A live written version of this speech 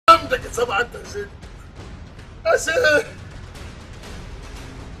daga sama an tashe ashe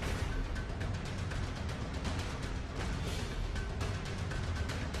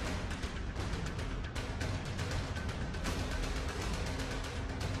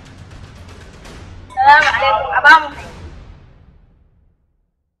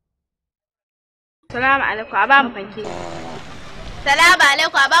Salamu alaikum, a ba mu fanke. Salamu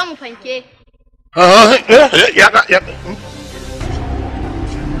alaikum, a ba mu fanke.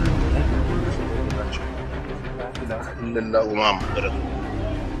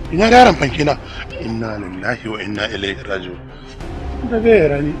 ina yaran fanke na inna lillahi wa inna ilaihi raji'un daga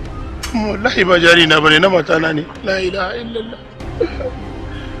yara ne wallahi ba jari na bane na mata na ne la ilaha illallah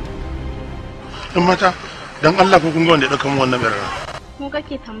dan mata dan Allah ko kun ga wanda ya dauka mu wannan birra Mu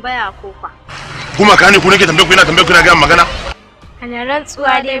kake tambaya ko fa kuma ka ne ku nake tambaye ku ina ga magana ana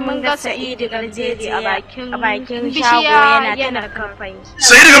rantsuwa dai mun ga Sa'idu Garjeje a bakin shago yana tana kamfani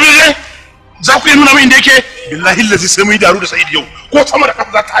Sa'idu Garjeje za ku yi nuna min inda yake billahi lazi sai mu yi daru da Sa'idu yau ko sama da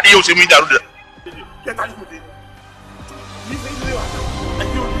kafa za ta haɗe yau sai mu yi daru da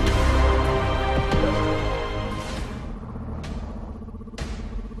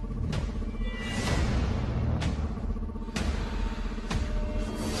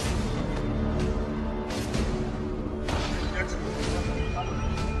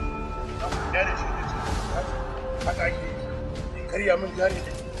karya min jari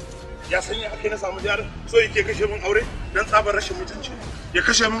ya sanya ake na samu jarin so yake kashe min aure dan tsabar rashin mutunci ya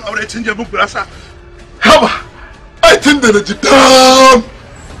kashe min aure tun jabin gurasa haba ai tun da na ji dam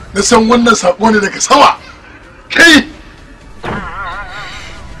na san wannan sako ne daga sama kai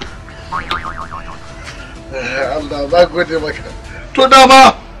Allah ba gode maka to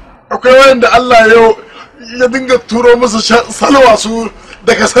dama akwai wanda Allah ya dinga turo musu salwa su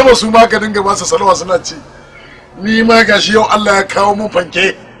daga sama su ma ka dinga ba su salwa suna ci ni ma gashi yau Allah ya kawo mun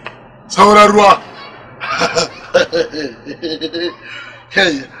fanke sauran ruwa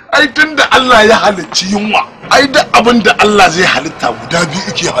kai ai tunda Allah ya halicci yunwa ai da abin da Allah zai halitta guda biyu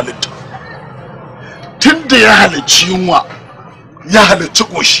yake halitta tunda ya halicci yunwa ya halicci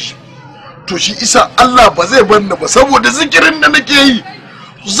koshi to shi isa Allah ba zai bar ni ba saboda zikirin da nake yi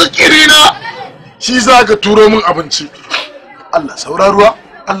zikirina shi za ka turo min abinci Allah sauran ruwa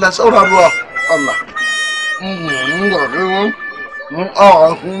Allah sauran ruwa Allah أنا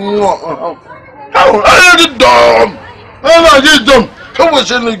جدهم أنا جدهم كم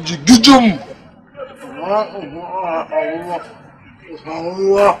سنة جدهم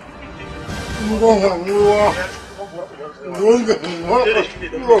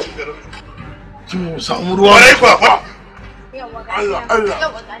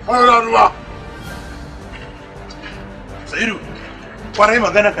Sa'idu, kwarai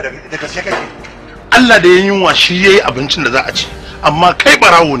magana ka da gaske kake. Allah da ya yunwa shi yayi abincin da za a ci amma kai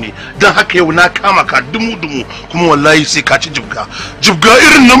barawo ne dan haka yau na kama ka dumu kuma wallahi sai ka ci jibga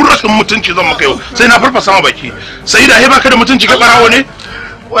irin na rashin mutunci zan maka yau sai na farfasa ma baki sai da baka da mutunci kai barawo ne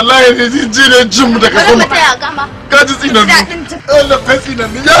wallahi ne ji ne jim da ka kuma ka ji tsinan ni Allah fa tsinan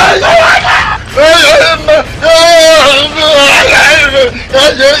ni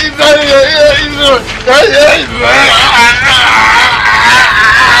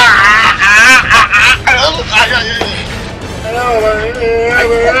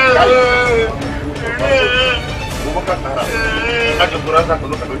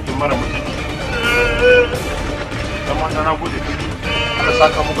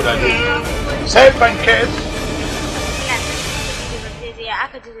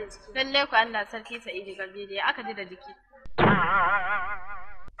Lallai ku Allah sarki Sa'idu Garjeje ya aka ji da jiki.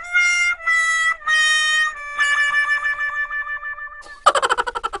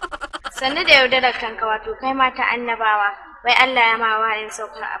 Sannu da yaudarar kanka wato kai mata annabawa wai Allah ya ma wahayin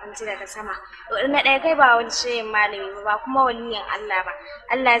saukar abinci daga sama. To na ɗaya kai ba wani shehin malami ba kuma waliyin Allah ba.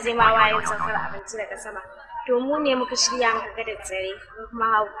 Allah zai ma wahayin saukar abinci daga sama. To mu ne muka shirya maka gadar tsare kuma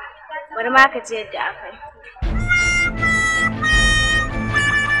hau. Bari ma ka ji yadda aka yi.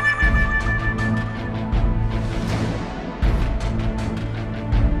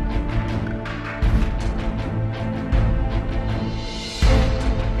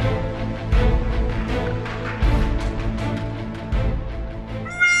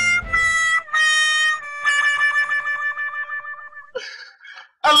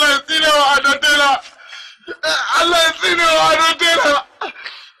 Allah ya tsine wa Adotela! Allah ya tsine wa Adotela!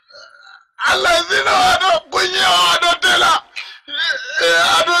 Allah ya tsine wa Adotela!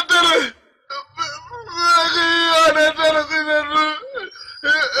 Adotela! Adotela tsinannu!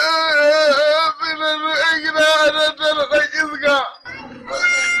 Tsinannu ‘yan gida Adotela ɗan iska!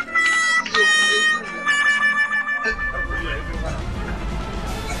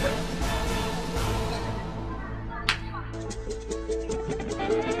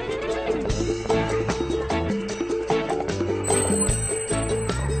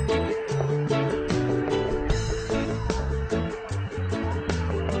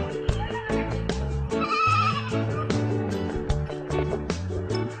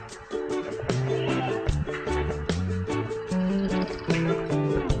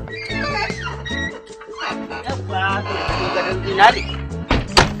 zinare.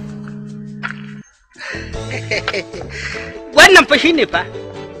 Wannan fa shine fa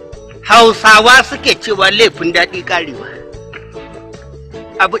Hausawa suke cewa laifin daɗi karewa.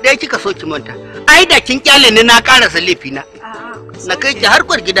 Abu ɗaya kika so ki manta. Ai da kin kyale ni na karasa laifina. Na kai ki har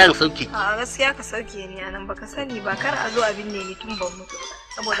gida in sauke ki. A gaskiya ka sauke ni anan baka sani ba kar a zo abin ne ni tun ban mutu.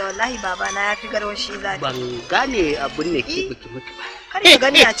 Saboda wallahi baba na ya fi garwashi zafi. Ban gane abin ne ki baki mutu ba. Kar ka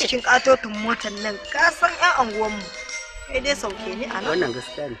gani a cikin katotun motar nan ka san ƴan anguwan mu. Kai dai sauke ni anan. Wannan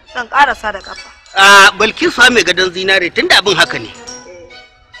gaskiya ne. Zan karasa da kafa. Balkisu mai gadon zinare tunda abin haka ne.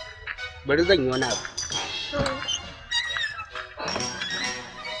 Bari zan yi wani abu.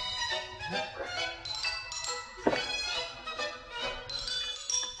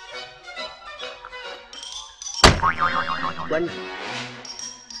 Wannan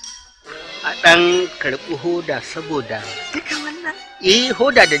a ɗan karɓi hoda saboda duka wannan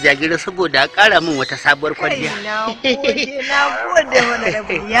hoda da jagira saboda a ƙara min wata sabuwar kwalliya. Na gode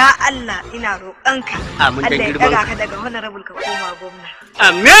honorable ya Allah ina roƙonka Amin da Allah ya girman daga ka daga honorable ka koma gwamna.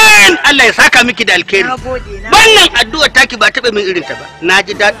 Amin Allah ya saka miki da alkhairi. Na gode na. Wannan addu'ar taki ba taɓa min irin ta ba. Na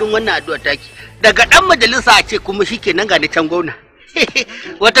ji daɗin wannan addu'ar taki. Daga ɗan majalisa a ce kuma shikenan ga ni can gwamna.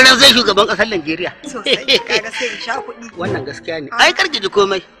 Wata ran zai shugaban ƙasar Najeriya. Sosai kaga sai in sha kuɗi. Wannan gaskiya ne. Ai karki ji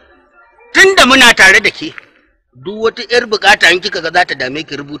komai. Tunda muna tare da ke duk wata yar bukata in kika ga za ta dame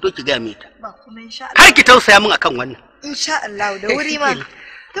ki rubuto ki ga me ta. Ba kuma insha Allah. Har ki tausaya min akan wannan. Insha Allah da wuri ma.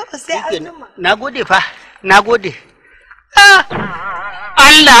 To sai azuma. Nagode fa. Nagode.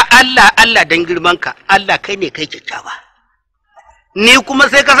 Allah dan girman ka. Allah kai ne kai kyakkyawa. Ni kuma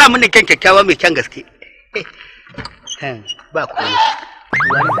sai ka sa mini kyan kyakkyawa mai kyan gaske. Ba komai.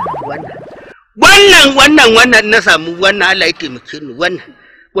 Wannan na samu wannan Allah ya taimake ni wannan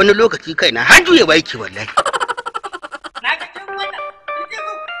wani lokaci kaina har juye ba yake wallahi.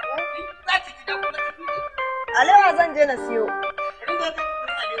 Alewa zan je na siyo.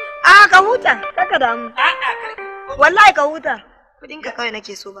 Ka huta, kaka damu. Wallahi ka huta. Kudin ka kawai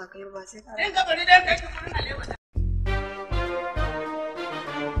nake so ba kai ba sai ka.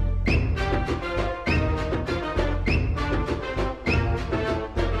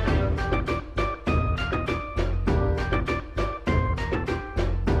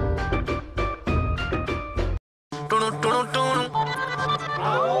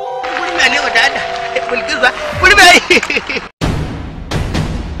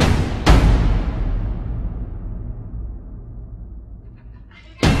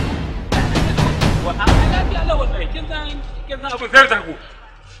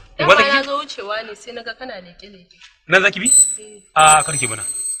 Dama ya zo wucewa ne sai naga kana leke-leke. Nan zaki bi? A karke mana.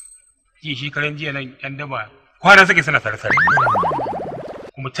 Shi karen jiya nan yan daba kwana suke suna sare-sare.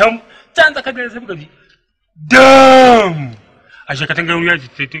 Kuma can tsakar da sai ji. Dam! A shekatan garin ya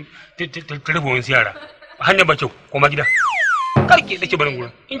ta rufe wani yara. Hanyar ba kyau, koma gida. Karke dake barin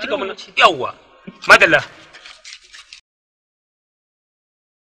gurin. In kika mana yawwa. Madalla.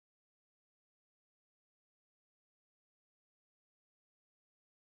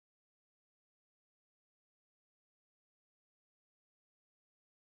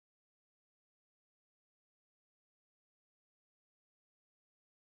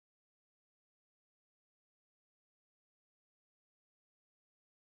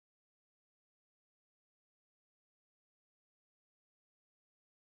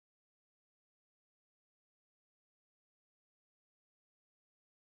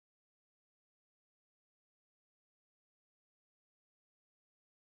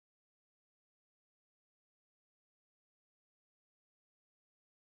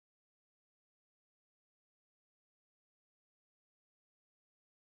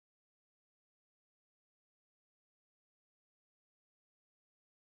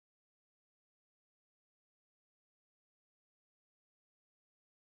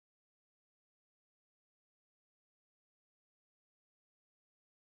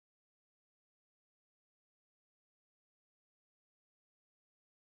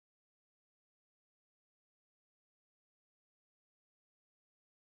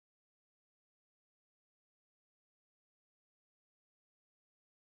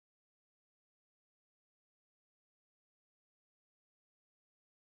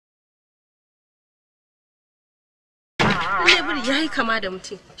 Lebur ya yi kama da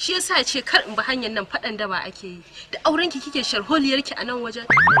mutum. Shi yasa ya ce kar in bi hanyar nan faɗan da ba ake yi. Da aurenki kike sharholiyarki a nan wajen.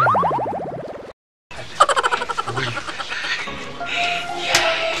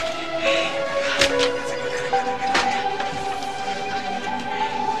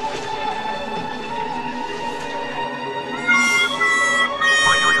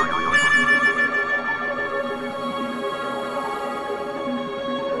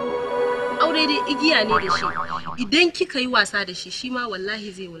 Aure dai igiya ne da shi. idan kika yi wasa da shi ma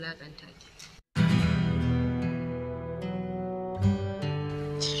wallahi zai wulakanta ki.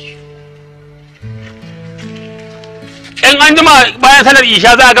 In an jima bayan sanar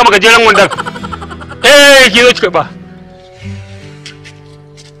isha za a gama gajeren wandon. Ki zo ki karɓa.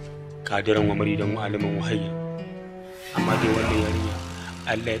 Kadiran wa maridan wa alimin wahayya. Amma dai wannan yarinya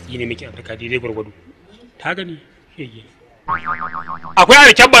Allah ya tsine miki Afirka daidai gwargwado. Ta gani shege. Akwai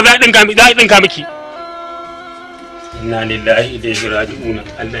alkyabba za a ɗinka miki. Inna lillahi ilaihi raji'un.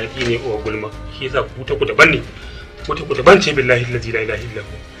 Allah ya tsine uwa gulma. Shi yasa ku ta ku daban ne. Ku ta ku daban ce billahi allazi la ilaha illa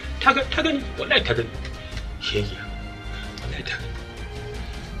hu. Ta gani wallahi ta gani. Shege. Wallahi ta gani.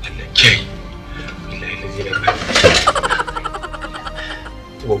 Allah ke. Billahi allazi la ilaha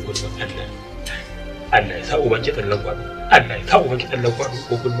uwa gulma Allah. Allah ya sa uban ki tsallan kwado. Allah ya sa uban ki tsallan kwado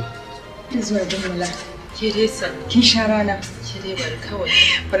ko gulma. Zuwa jumla. Ke dai sa kin sha rana. Ke dai bari kawai.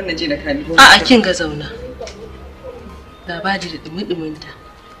 Bar na je da kani. A'a kin ga zauna. Labari da dumi-duminta.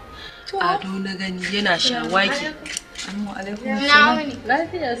 Ado na gani yana shawagi. Assalamu alaikum.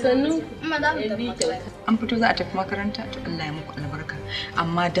 Lafiya sannu. An fito za a tafi makaranta to Allah ya muku albarka.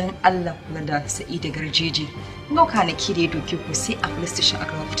 Amma dan Allah kula da Sa'ida Garjeje. Kun ga kwanaki da ya doke ku sai a police station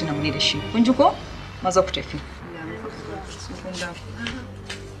aka fitina mu ne da shi. Kun ji ko? Maza ku tafi.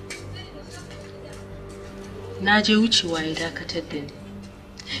 Na je wucewa ya dakatar da ni.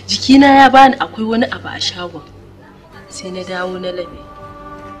 Jikina ya bani akwai wani abu a shagon. Sai na dawo na labe.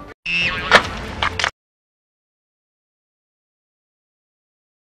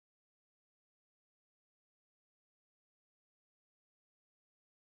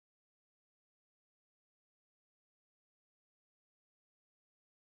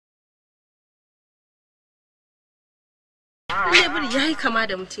 Lebur ya yi kama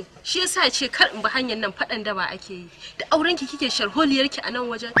da mutum, shi yasa ce kar in bi hanyar nan faɗan da ba ake yi. Da aurenki kike sharholiyarki a nan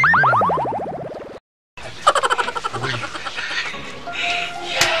wajen.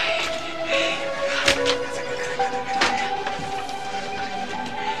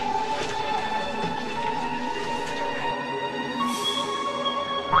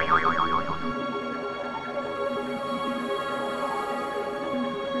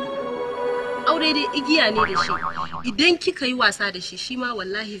 Aure dai igiya ne da shi, idan kika yi wasa da shi ma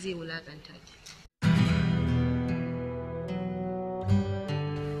wallahi zai wulakanta ki.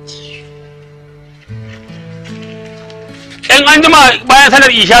 In an jima bayan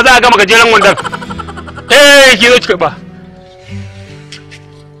sanar isha za a gama gajeren wandon. Ki zo ki karɓa.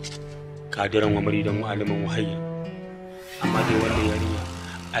 Kadiran wa maridan wa alimin wahayya. Amma dai wannan yarinya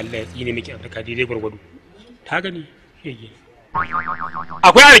Allah ya tsine miki Afirka daidai gwargwado. Ta gani shege.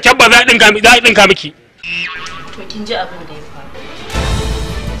 Akwai alkyabba za a ɗinka miki. To kin ji abin da ya faru.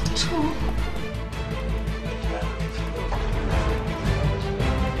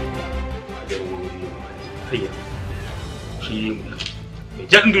 Shi mai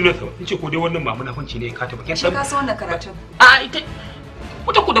jan duniya sa in ce ko dai wannan ba munafunci ne ka tabbata. Shi ka so wannan karatun. A ita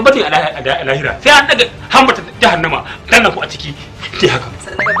wata ku da bane a lahira sai an daga hambata jahannama dan ku a ciki ke haka.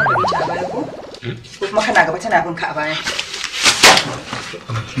 Sannan ka fara bici a baya ko? Ko kuma kana gaba tana bin ka a baya.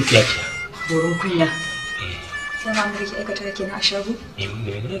 Ya ce. Dorin kunya. Sai ma mun aikata yake na a shago? Mun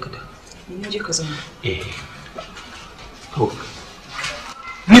da ne aikata. Ni je ka zama. To.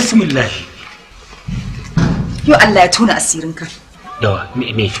 Bismillah. Yo Allah ya tona asirinka. Dawa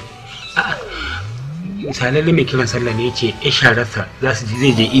me? A'a. Misalan mai kiran sallah ne yace ishararsa za su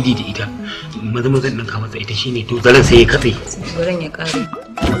zai je idi da ita. Maza din ka masa ita shine to zaran sai ya katse. Zaran ya kare.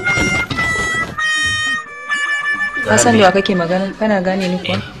 Ka san da kake magana kana gane ni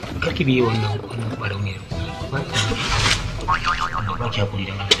kuwa? Karki biye wannan barauniyar. Ba ki hakuri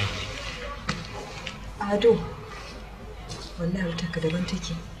da mata. Ado. Wallahi wuta ka daban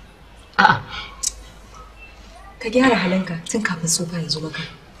take. A'a. Ka gyara halinka tun kafin tsufa ya zo maka.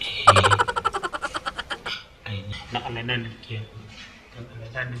 Na Allah nan ke.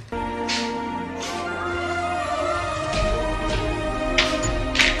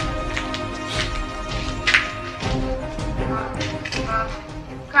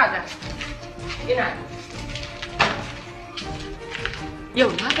 Kaga. Ina. Yau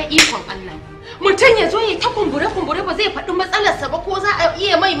na ga ikon Allah. Mutum ya zo ya ta kumbure ba zai faɗi matsalarsa ba ko za a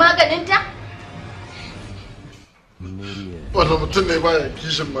iya mai maganinta? Wanda mutum ne baya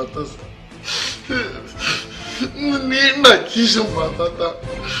kishin matarsa. Ni ina kishin matata.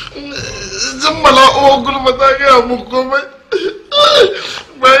 Jin mala'uwa gulma ta gaya mun komai.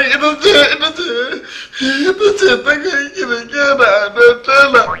 Bayan ita ce ta kai kirke da adon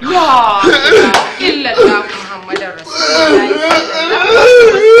tana. La illallah Muhammadar Rasulullahi.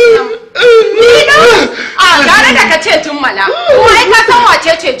 A gare da ka ce jummala. Kuma ai ka san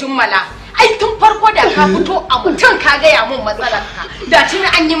wace ce jummala. Ai tun farko da ka fito a mutum tuni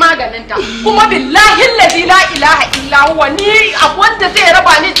an yi maganinta kuma billahi allazi la ilaha illa huwa ni wanda zai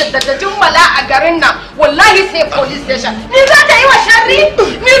raba ni da jummala a garin nan wallahi sai police station. Ni za ta yi wa sharri,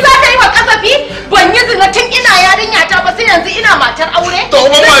 ni za ta yi wa kasafi. Ban yi zina tun ina yarinya ta ba sai yanzu ina matar aure. To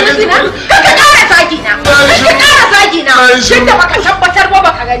ba ma zina kaka ƙara zagi na, kaka ƙara zagi na, tun da baka tabbatar ba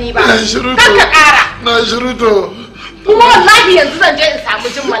baka gani ba, kaka ƙara. Na shiru to. Kuma wallahi yanzu zan je in samu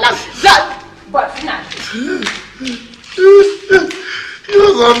jummala. Ba ina Kira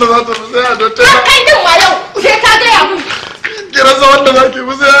sa wanda za ta fi sai a don tela. kai din ma yau sai ka gaya mun. Kira sa wanda za ki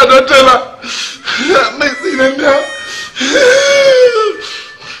fi sai a don tela. Mai tsinan da.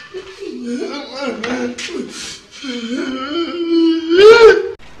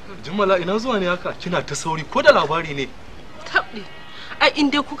 Jummala ina zuwa ne haka kina ta sauri ko da labari ne? Tabɗi. Ai in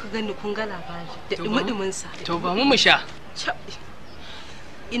dai kuka gani kun ga labari da dumudumin sa. To ba mu sha. Tabɗi.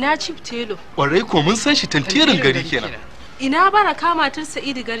 Ina Chief Telo. Warai ko mun san shi tantirin gari kenan. Ina Baraka matar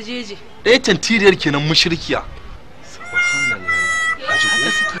Sa'idu Garjeje. Ɗaya tantiriyar kenan mushrikiya. Subhanallah.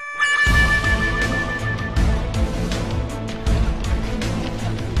 Haka suke.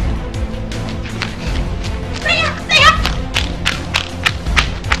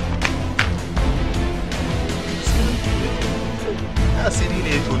 Asiri ne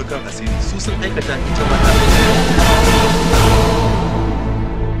ya tolu kan asiri su sun aikata ita ma ta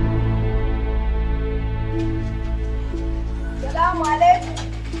Salamu alaikum.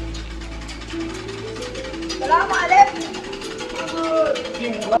 Salamu alaikum.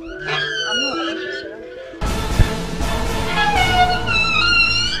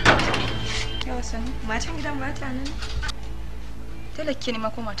 Yawa sani, matan gidan ba ta nan? Talake ne ma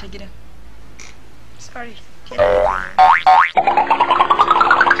ko matan gidan? Sorry.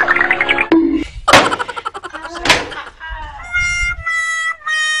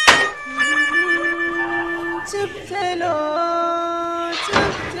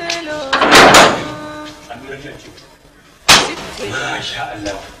 Masha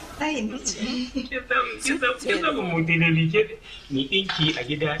Allah. Ni ɗinki a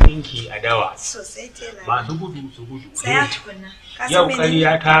gida ɗinki a dawa. Masu gudu su gudu. Yau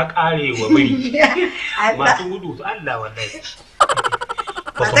ƙarya ta ƙare wa biri. Masu gudu su Allah wallahi.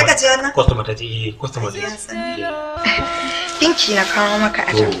 Kwastoma ta ce kwastoma ta ce. Dinki na kawo maka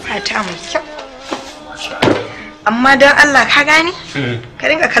a tamfata mai kyau. Amma don Allah ka gane? Ka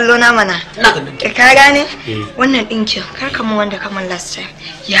dinga kallo na mana. Ka gane? Wannan dinkin kar ka mun wanda kaman last time.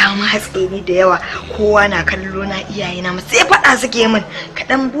 Ya matse ni da yawa. Kowa na kallo na iyaye na sai faɗa suke min. Ka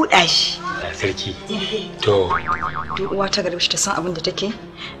dan buɗa shi. Sarki. To. Duk uwa ta garbi ta san abin da take.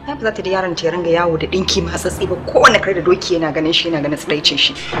 Na ba za ta da yaron ta ringa yawo da dinki matsatsi ba. Kowanne kare da doki yana ganin shi yana ganin tsiraicin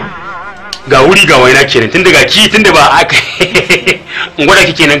shi. Ga wuri ga waina kenan tun daga ki tun da ba aka in gwada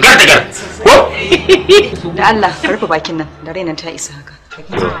kike nan gar da gar ko da Allah ka rufe bakin nan da rainan ta isa haka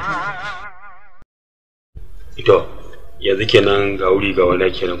ito yanzu kenan ga wuri ga waina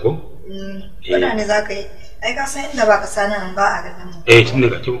kenan ko wanda ne zaka yi ai ka san inda ba ka sanan ba a ganin mu tun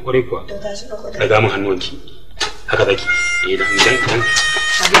daga kin kware kuwa to tashi ka kwada daga mun hannuwanki haka zaki dan abin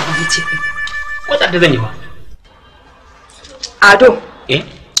da ce ko da zan yi ba Ado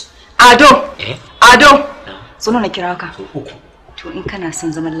Ado! Ado! Suna na kira ka. Uku. To in kana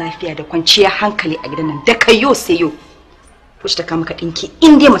son zaman lafiya da kwanciyar hankali a gidan nan da kai yo sai yo. Wuce ta kama ka dinki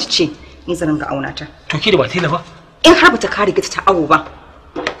in dai mace ce ni zan ga auna ta. To ki da ba tela ba? In har bata kare gita ta awo ba.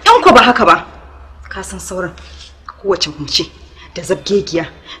 In ko ba haka ba. Ka san sauran kowace mace da zabgegiya,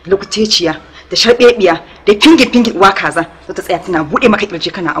 da lokuteciya, da sharbebiya, da fingi uwa kaza za ta tsaya tana bude maka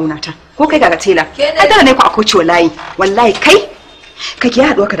kirje kana auna ta. Ko kai ga tela. Ai dala ne ku akwai ciwo layi. Wallahi kai kake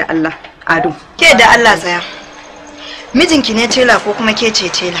haɗuwa ka da Allah Ado ke da Allah tsaya mijinki ne tela ko kuma ke ce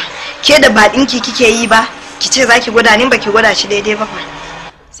tela ke da ba dinki kike yi ba ki ce zaki gwada ni baki gwada shi daidai ba fa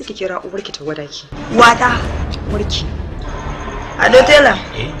sai ki kira uwarki ta gwada ki wata uwarki Ado tela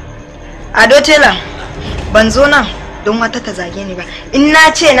Ado tela ban zo nan don wata ta zage ni ba in na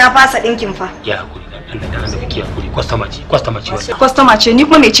ce na fasa dinkin fa ya hakuri dan Allah dan Allah ki hakuri customer ce wannan customer ce ni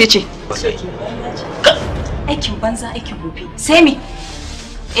kuma mecece aikin banza aikin rufe sai me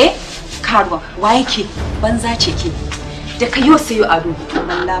karuwa wa yake banza ce ke da ka yi sayo Ado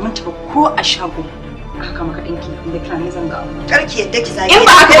wallahi mun taba ko a shago haka maka dinki inda kira ne zan ga abu karki yadda ki zage in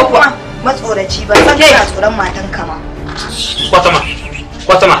ba haka ba kuwa matsoraci ba san kana tsoron matan ka ba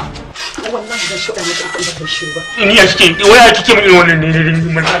kwatama wallahi zan shuɗa miki abin da kai shiru ba ni ya kike waya kike min wannan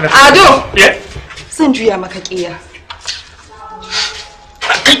ne matsala Ado zan juya maka kiya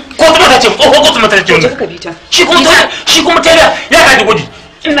ko kuma ta ce ko kuma ta ce shi kuma tela ya kaji gudi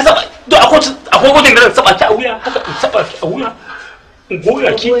in na saba to akwai gudun da zan saba ki a wuya haka in saba ki a wuya in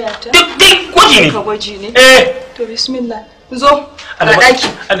goya ki duk gwaji ne ka gwaji ne to bismillah Zo. A daki.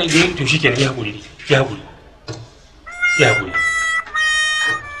 Allah dai to shikenan ya hakuri. Ya hakuri. Ya hakuri.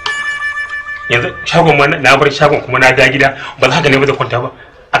 Yanzu shagon ma na bar shagon kuma na da gida ba za ka ne ba da kwanta ba.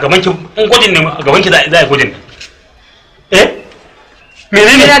 A gaban ki in gwajin ne a gaban ki za a yi gwajin.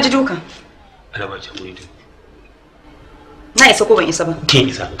 Menene? Ya ji dukan. Allah ba ci hakuri. Na isa ko ban isa ba?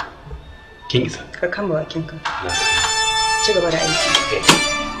 Kin isa. Kin isa. Ka kama bakin ka. Ci gaba da aiki.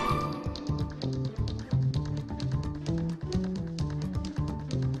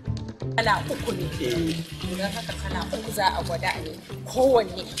 Kala uku ne. Idan haka kala uku za a gwada ne.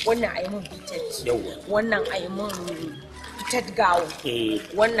 Kowanne wannan ayi mun bitet. Wannan ayi mun bitet gawo.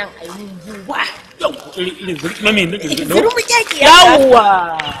 Wannan ayi mun buwa. Irin zurmi ne. Zurmi keke.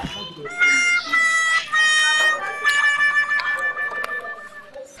 Yawwa.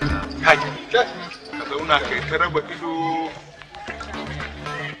 Ka zauna kai ta raba ido.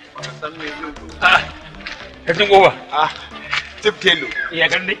 San me zai zo. Ka jin goba. Tip Telo. Ya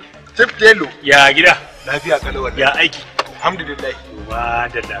gande? Tip Telo. Ya gida? Lafiya kalawar. Ya aiki? Alhamdulillah.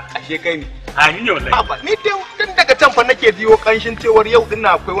 Madalla. Ashe kai ne? Ni ne wallahi. Ni tun daga can fa nake biyo kanshin cewar yau din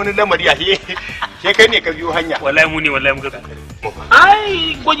akwai wani lamari a she kai ne ka biyo hanya. Wallahi mu ne wallahi muka kankare.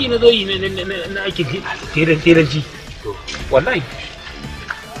 Ai gwaji na zo yi na aikin teranci. Wallahi.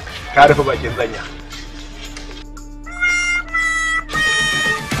 Ka rufe bakin zanya.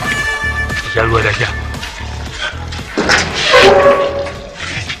 Sha ruwa da sha.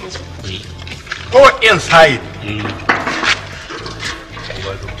 Go inside.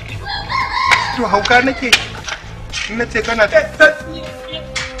 To hauka nake. Ina ce kana tan.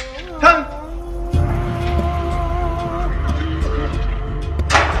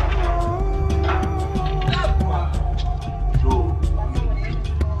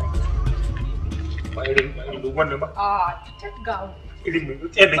 Wannan ba? Bitet gawo. Irin mai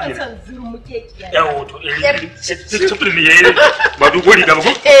tsayar da ke. Ban zurmi keke. Yawo to irin cikin ne yayi ba dogori da ba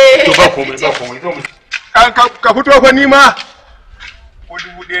ko? To ba komai ba komai. Ka fito fa ni ma. Ko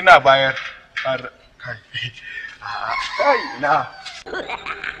dubu ɗaya na bayar. Kai. Kai na.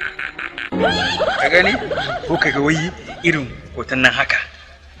 Ka gani ko ka ga wai irin hoton nan haka.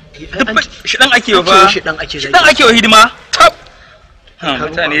 Shi dan ake wa shi dan ake wa hidima. Tab.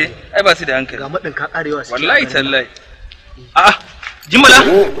 Mutane ai ba su da hankali. Ga madin ka karewa sai. Wallahi tallahi. A'a, Jimala,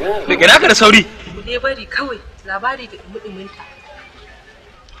 da gina ka da sauri. Ku dai bari kawai labari da dumudumunta.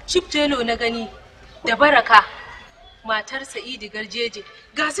 Chief Telo na gani da Baraka matar Sa'idu Garjeje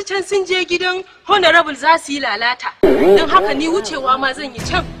ga su can sun je gidan Honorable za su yi lalata. Don haka ni wucewa ma zan yi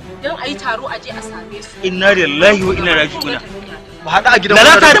can don a yi taro a je a same su. Inna lillahi wa inna raji'una. Ba hada a gidan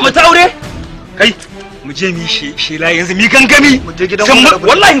lalata da mata aure? Kai, mu je mu shela yanzu mi gangami. Mu je gidan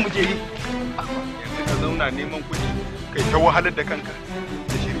wallahi mu je. Yanzu ka zauna neman kuɗi kai ta wahalar da kanka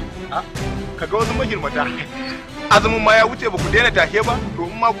da shiri. Kaga wasu magirmata azumin ma ya wuce ba ku daina take ba to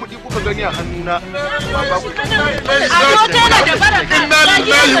in ma kuɗi kuka gani a hannuna ba ku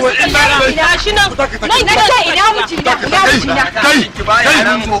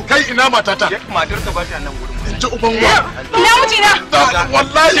kai ina matata matar ka ba ta nan gurin in ji uban wa ina mijina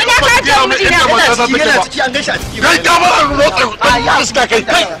wallahi ina ka ce mijina matata take ba ciki an gaishe a ciki kai ka bar rotsa ya iska kai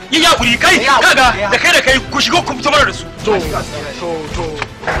kai yi ya guri kai kaga da kai ku shigo ku fito mana da su to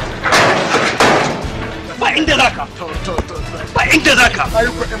ba inda zaka ba inda zaka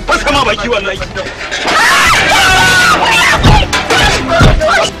ba sama baki wallahi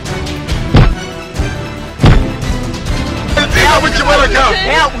ya miki baraka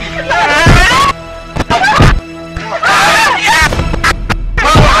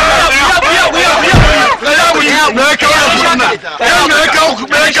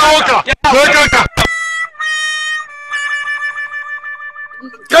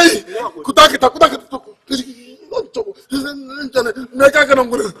kai ku dakata me ka nan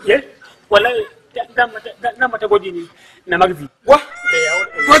gurin wallahi da mata gwaji ne na magzi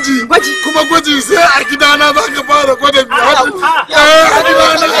gwaji kuma gwaji sai a gidana za ka fara gwada biyu a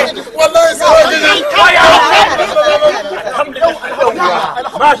gidana wallahi sai a gidana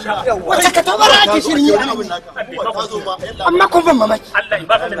wata ka tabara ake shirin yi amma kun ban mamaki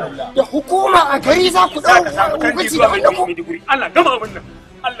da hukuma a gari za ku ɗau gwaji da wanda ku Allah gama abin nan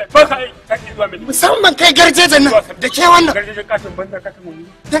Allah ba ka yi zuwa mai musamman kai garjejen nan da ke wannan garjejen katin banza katin mu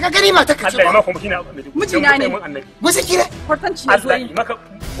daga gari ma ta kace Allah ya ba maka mutina a mai mijina ne wasu kire kwartanci ya zo Allah yi ya maka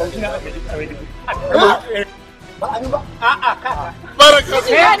mutina a mai ba abin ba a'a ka baraka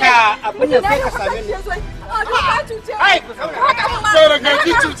ka abin da sai ka same ni baraka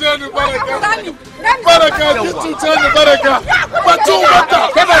ki cuce ni baraka ki cuce ni baraka batu bata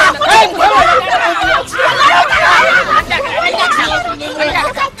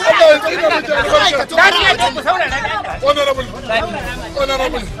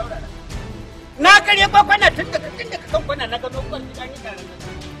honorable na kare ba kwana tun da kan kwana na gano kwan gidan ni tare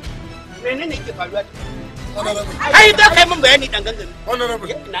menene yake faruwa ai da kai mun bayani dan gangami honorable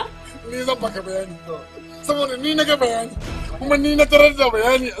na ni zan baka bayani saboda ni na ga bayani kuma ni na tarar da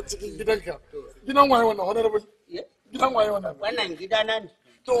bayani a cikin gidanka gidan waye wannan honorable gidan waye wannan gidana ne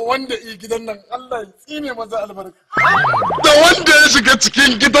to wanda i gidan nan Allah ya tsine maza albarka da wanda ya shiga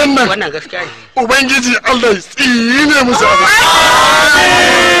cikin gidan nan wannan gaskiya ne ubangiji Allah ya tsine musu albarka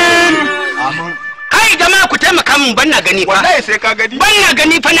amin kai jama'a ku taimaka min ban na gani fa wallahi sai ka gani ban na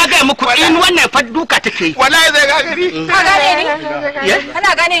gani fa na ga muku in wannan fa duka take wallahi sai ka gani ka gane ni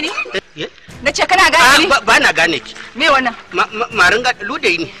kana gane ni nace kana gane ni ba na gane ki me wannan marin ga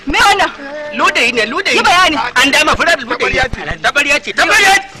ludayi ne me wannan ludayi ne yi bayani an dama fura da ludayi tabariya ce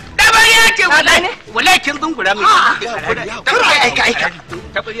wallahi kin zungura mai aika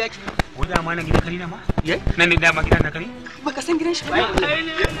tabariya ce wanda ma na gidan kari na ma nan ne dama gidan na kari baka san gidan shi ba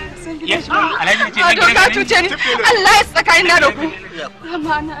san gidan shi ba alhaji ce a to ka tuce ni Allah ya saka ina da ku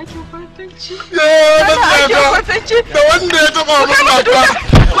amma ana ake kwartanci da wanda ya taba mun mata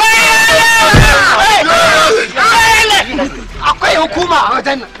akwai hukuma a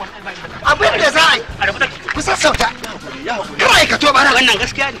wajen nan abin da za a yi ku sassauta kar aikato bara wannan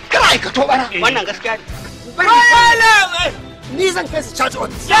gaskiya ne kar aikato bara wannan gaskiya ne ni zan kai su charge on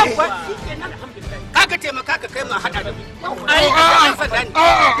kaga taimaka ka kai ma hada da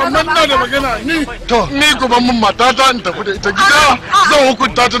amma ina da magana ni ku ban mun matata in tafi da ita gida zan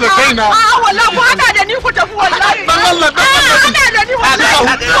hukunta ta da kaina wallahi ku hada da ni ku tafi wallahi dan Allah dan Allah hada da ni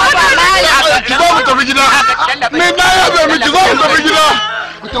wallahi ki zo mu tafi gida me na ya ba miki zo mu tafi gida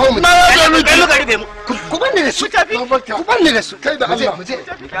ku taho mu na ya ba miki ku banni da su ku banni da su kai da Allah mu je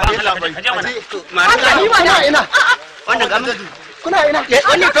ina wannan ga kuna ina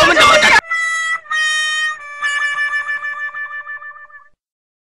wannan to mun da